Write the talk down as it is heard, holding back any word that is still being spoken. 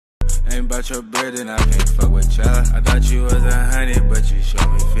Ain't about your bread and I can't fuck with y'all. I thought you was 100, but you showed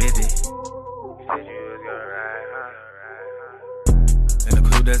me 50. You said you was gonna ride, huh? And the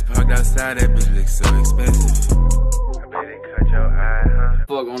coupe that's parked outside, that bitch looks so expensive. I bet it cut your eye, huh?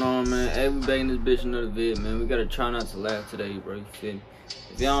 What going on, man? Hey, we back in this bitch another vid, man. We gotta try not to laugh today, bro. You feel me?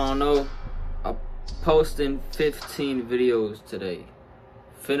 If y'all don't know, I'm posting 15 videos today.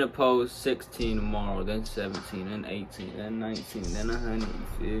 Finna post 16 tomorrow, then 17, then 18, then 19, then 100, you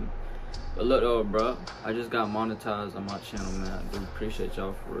feel me? But look though, bro, I just got monetized on my channel, man. I do appreciate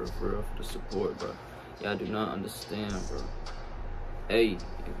y'all for real, for the support, bro. Y'all do not understand, bro. Hey,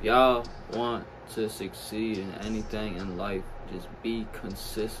 if y'all want to succeed in anything in life, just be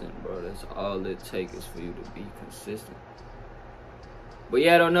consistent, bro. That's all it takes is for you to be consistent. But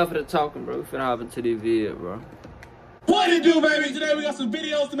yeah, don't enough of the talking, bro. We finna hop into the video, bro. What it do, baby? Today we got some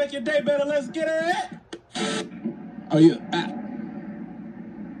videos to make your day better. Let's get it. Oh, yeah.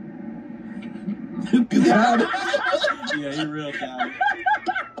 Yeah, he real tired.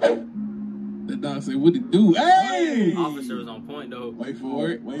 That dog said, what it do? Hey! Officer was on point, though. Wait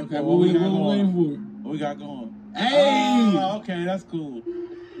for it. Wait for it. What we got going? Hey! Oh, okay, that's cool.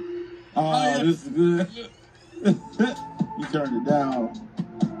 Oh, yeah. This is good. You turned it down.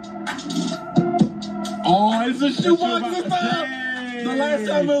 Oh, it's a shoebox this time. The last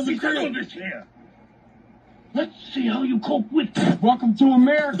time it was a crib. Let's see how you cope with that. Welcome to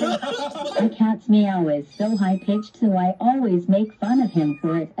America. My cat's meow is so high-pitched, so I always make fun of him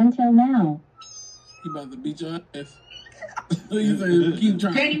for it until now. He about to beat your ass. He said, keep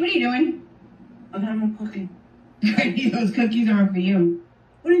trying. Granny, what are you doing? I'm having a cookie. Granny, those cookies aren't for you.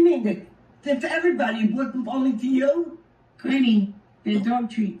 What do you mean? They're for everybody, but only to you? Granny, they're dog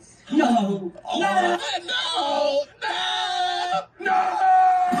treats. No. Oh, no.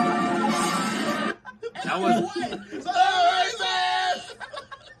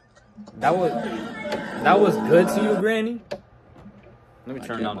 That was good to you, Granny? Let me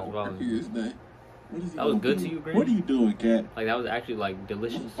turn down the volume. That was good to you, Granny? What are you doing, cat? Like, that was actually, like,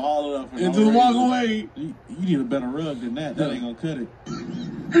 delicious. Follow up and just walk away. You need a better rug than that. That ain't gonna cut it.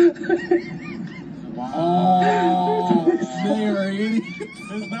 Wow. Oh, Sarah,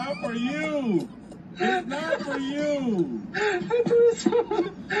 it's not for you. It's not for you.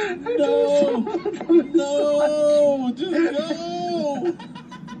 No, just go.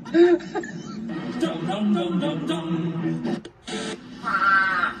 Dum dum dum dum dum.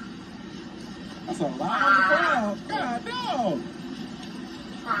 That's a lot on the ground. God, no.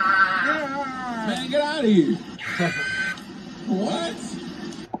 Man, get out of here. What?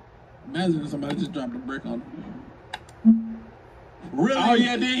 Imagine if somebody just dropped a brick on him. Really? Oh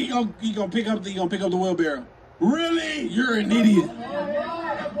yeah, then he gonna pick up the wheelbarrow. Really? You're an idiot.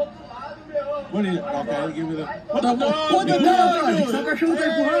 What is it? Okay, give me the. What the dog? What the dog?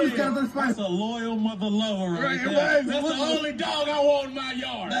 That's a loyal mother lover right there. That's the only dog I want in my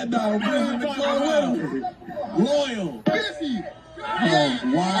yard. That dog brings the car with him. Loyal. Oh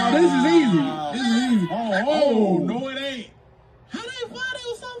wow, this is easy. This is easy. Oh, no, it ain't. How they find it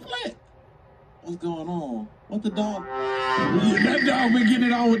was so flat? What's going on? What the dog? Yeah, that dog been getting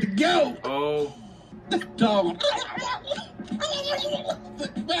it on with the goat. Oh. That dog.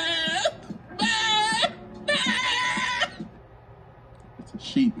 It's a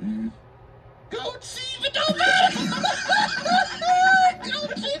sheep, man. Goat sheep, it don't matter.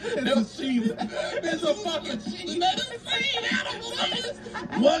 Goat sheep. It's a sheep. It's a fucking sheep. It's the same animal.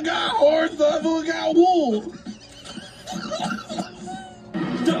 One got horse, the other one got wool.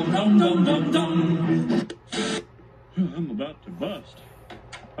 Dum dum dum dum dum. I'm about to bust.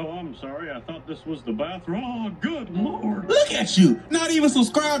 Oh, I'm sorry. I thought this was the bathroom. Oh, good Lord. Look at you. Not even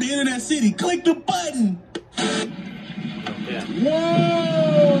subscribed to Internet City. Click the button. Yeah.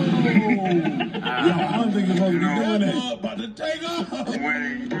 Whoa. Yo, I don't think you're supposed to be doing that. About to take off.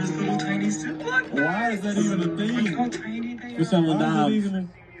 Wait, there's a little tiny ziploc. Why is that even a thing? It's called tiny. For someone down.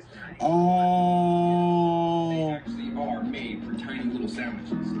 Oh. Actually are made for tiny little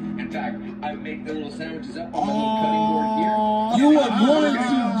sandwiches. In fact, I make the little sandwiches up on the little cutting board here. You are going to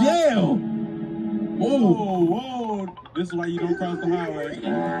jail. Whoa, whoa. This is why you don't cross the highway.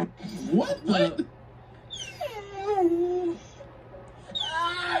 What the?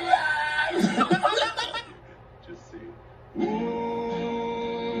 Just see.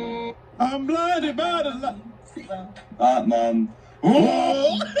 I'm blinded by the light. Mom.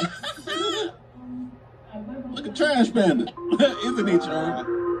 Whoa! Look at Trash Panda. Isn't he charming?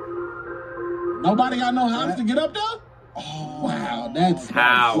 Nobody got no house to get up there? Oh, wow. That's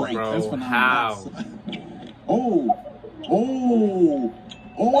great. Bro? That's phenomenal. How?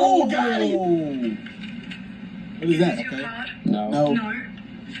 Oh, got him. What is that? Okay. Card? No. No.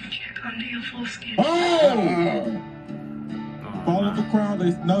 Check under your foreskin. Oh! Follow the crowd.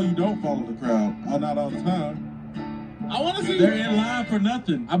 No, you don't follow the crowd. Oh, not all the time. I want to see. They're in line for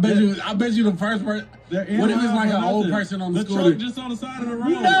nothing. I bet you the first person. They're in What if line it's like for an old nothing. person on the The scooter? truck just on the side of the road.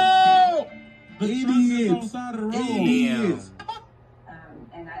 No! The truck just on the side of the road. Idiots.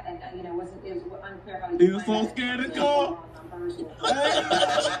 And you know, it was unclear how He was so scared to call.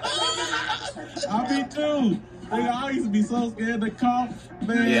 I be too. Nigga, I used to be so scared to cough.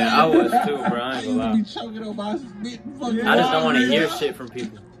 Man. Yeah, I was too, bro. I I ain't used gonna to be lie. choking on my spit. Fucking I just don't want to hear shit from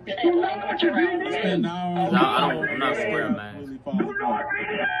people. And now I'm not wearing a mask. really falling apart.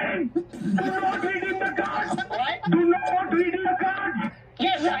 Do not redeem the cards.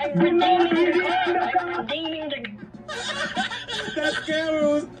 Yes, I'm redeeming the cards. I'm redeeming the That scammer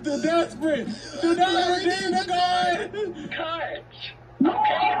was too desperate. Do not redeem the card. cards.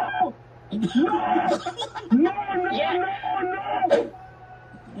 Okay. No.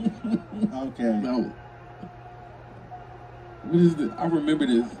 Okay. No. What is this? I remember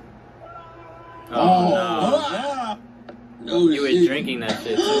this. Oh, Yeah. No, no. You was drinking that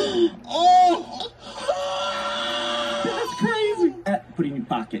shit too. Oh! That's crazy. Put it in your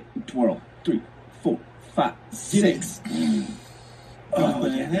pocket. Twirl. 3, 4, 5, 6. What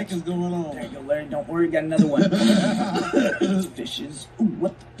the heck is going on? There you go, Larry. Don't worry, got another one. Fishes. Ooh,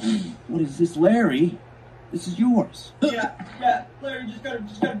 what is this, Larry? This is yours. Yeah. Larry, just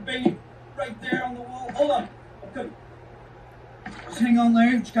gotta bang it right there on the wall. Hold on. Okay. Just hang on,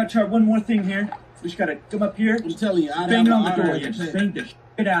 Larry. Just gotta try one more thing here. We just gotta come up here. I'm telling you, I'd Bang it have on the otter door. as a Yeah, just pet. bang the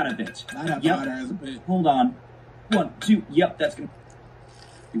shit out of it. I'd have Yep. otter as a pet. Hold on. 1, 2. Yep, that's gonna.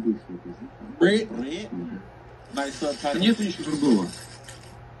 Red? Nice subtitle.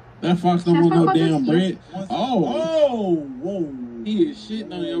 That fox don't want no damn bread. Oh, Oh, whoa. he is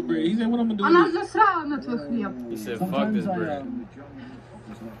shitting on your bread. He said, what I'm gonna do? Она засрала на твой хлеб. He said, "Fuck this bread." I'm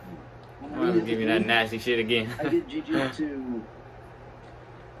gonna give you that nasty shit again. I get Gigi to.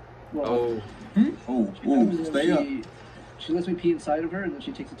 Oh, Oh, stay up. She lets me pee inside of her, and then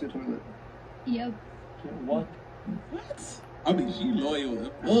she takes it to the toilet. Yep. What? I mean, she loyal.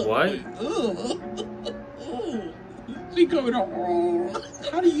 what? She coming up.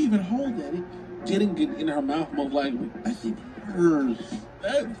 How do you even hold that? It didn't get in her mouth, most likely. That shit hurts.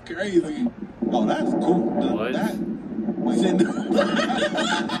 That's crazy. Oh, that's cool. What?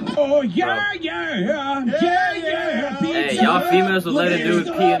 Oh, yeah. Hey, y'all females will let a dude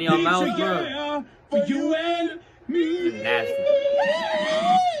pee in your mouth, bro. For you and me. Nasty.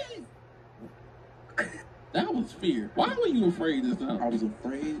 That was fear. Why were you afraid this time? I was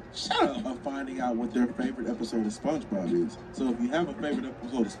afraid Shut up. of finding out what their favorite episode of SpongeBob is. So if you have a favorite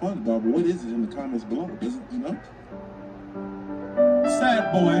episode of SpongeBob, what is it in the comments below? Does it, you know?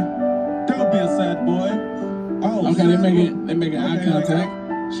 Sad boy. Don't be a sad boy. Oh, Okay, they making eye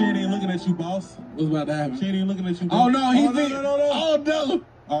contact. She ain't even looking at you, boss. What's about to happen? She ain't even looking at you. Oh no, he no, think. no. Oh no.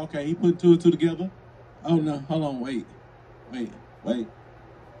 Oh, okay, he put 2 and 2 together. Oh no. Hold on. Wait. Wait.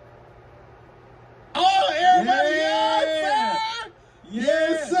 Oh, everybody! Yeah.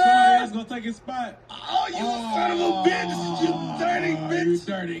 Yes, sir. Somebody else gonna take his spot. Oh, you son of a bitch! You dirty bitch! You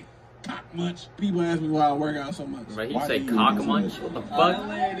dirty cock munch. People ask me why I work out so much. But he Why say do you cock use munch? it? What the fuck?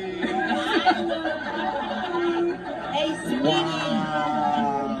 Hey, sweetie.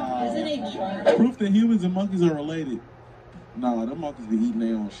 Wow. Isn't it joint? Proof that humans and monkeys are related. Nah, them monkeys be eating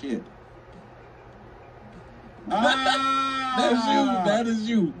their own shit. That is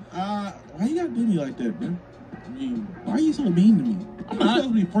you. Why you gotta do me like that, man? I mean, why are you so mean to me? I'm not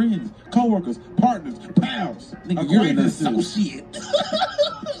supposed to be friends, co-workers, partners, pals. Nigga, you're an acquaintances. associate.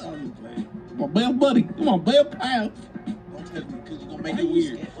 I'm playing. My best buddy. Come on, best pal. Don't tell me because you're gonna Make it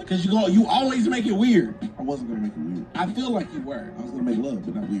weird. Cause you always make it weird. I wasn't gonna make it weird. I feel like you were. I was gonna make love,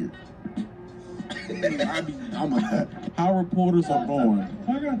 but not weird. I'm like that. How reporters are born.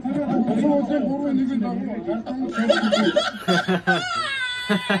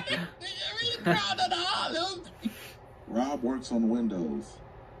 Rob works on windows,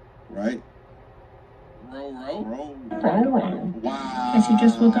 right? Row. Wow. As he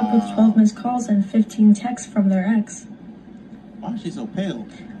just woke up with 12 missed calls and 15 texts from their ex. Why is she so pale?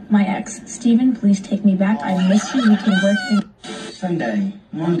 My ex, Steven, please take me back. I miss you. We can work things. Sunday,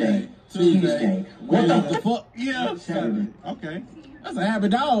 Monday, Tuesday. What the fuck? Yeah. Saturday. Okay. That's a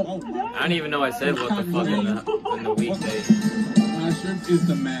habit dog. Oh my. I don't even know I said what the fuck in the weekday. My shrimp is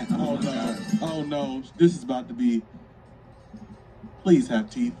the mat. Oh no. Oh no. This is about to be. Please have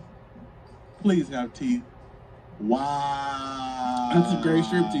teeth. Please have teeth. Wow. That's a great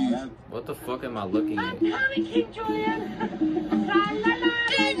shrimp teeth. What the fuck am I looking at? Honey, King Julian.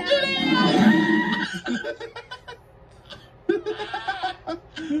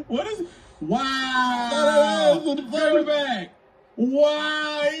 What is? Wow! Bring it back.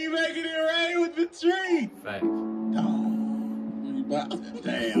 Wow! You making it rain with the tree? Fact.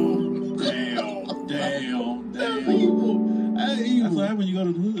 Damn. That's evil. That's what happens when you go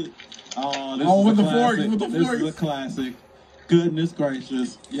to the hood. Oh, this is with the fork. With the fork. This is a classic. Goodness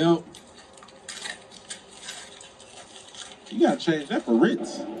gracious. Yep. You gotta change that for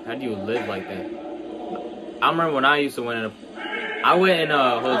Ritz. How do you live like that? I remember when I used to went in a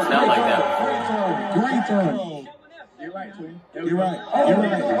hotel like that before. Great throw. You're right, twin. You're right.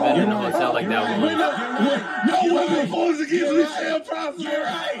 Been in a hotel like that once. No weapon forms against me shall prosper. You're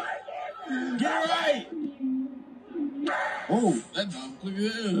right. Get right. Oh, that dog. Look at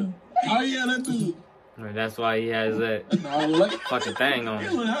that. Oh yeah, that dude. That's why he has that fucking thing on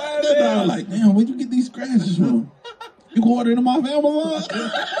him. That dog like, damn, where'd you get these scratches from? You can order them off Amazon?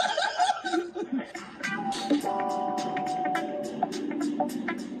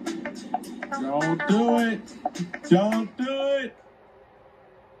 Don't do it. Don't do it.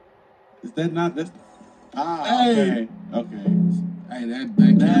 Is that not this? Okay. Okay. Hey,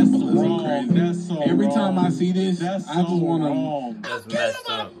 that's wrong. Crazy. That's so Every wrong. Time I see this, I just want to. That's messed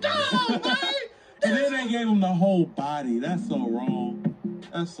up. And then they gave him the whole body. That's so wrong.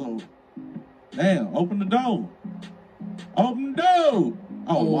 That's so. Damn. Open the door. Open the door.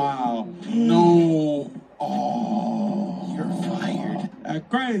 Oh, wow. No. Oh. You're fired. That's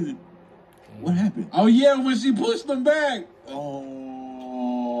crazy. What happened? Oh, yeah, when she pushed him back. Oh.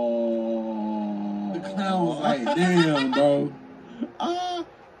 The clown was like, damn, bro.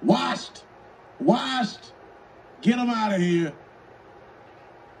 Washed. Get him out of here.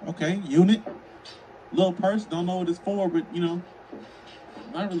 Okay, unit. Little purse, don't know what it's for, but you know.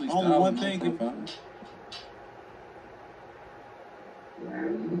 Not really only one thing can find.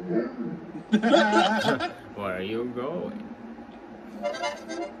 Where are you going?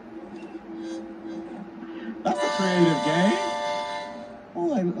 That's a creative game.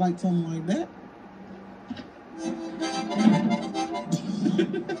 Oh, like something like that.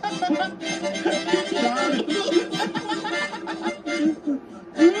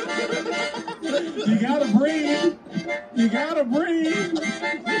 You gotta breathe. You gotta breathe.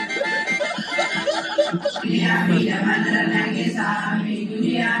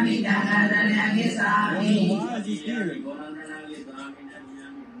 Why is he scared?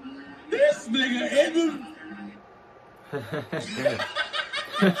 This nigga in the...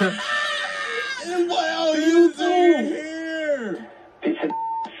 What are you doing here?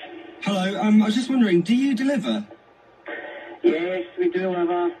 Hello, I was just wondering, do you deliver? Yes, we do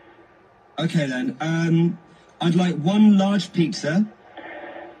deliver. Okay then, I'd like one large pizza.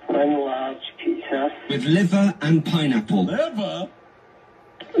 One large pizza. With liver and pineapple. Liver?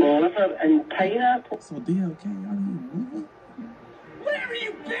 Liver and pineapple? So DLK, y'all need liver? Where are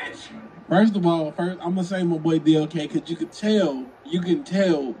you, bitch? First of all, I'm gonna say my boy DLK, because you can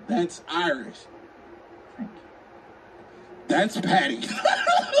tell that's Irish. That's Patty.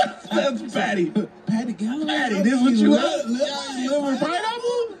 That's Patty. Patty, Patty, this what you want? Liver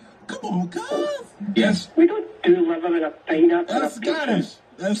pineapple? Come on, cuz. Yes. We don't do liver and a pineapple. That's Scottish.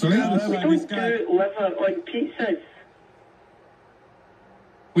 That's Sorry? Scottish. We don't do liver on pizzas.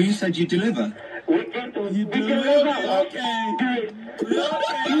 Well, you said you deliver. We deliver. Okay.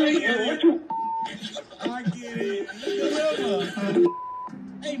 I get it.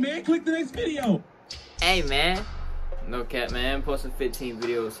 Hey, man, click the next video. Hey, man. No cap, man. I'm posting 15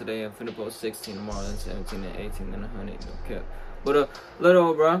 videos today. I'm finna post 16 tomorrow, then 17, then 18, then 100. No cap. But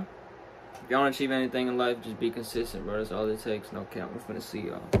little, bro. If y'all want to achieve anything in life, just be consistent, bro. That's all it takes. No cap. We're finna see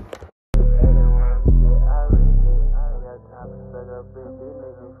y'all.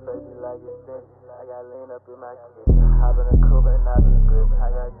 I got lean up in my kitchen. Hop in a coupe and not in the grip. I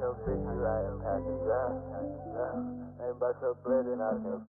got your bitch, you riding packing, yeah. Ain't about your bread and I can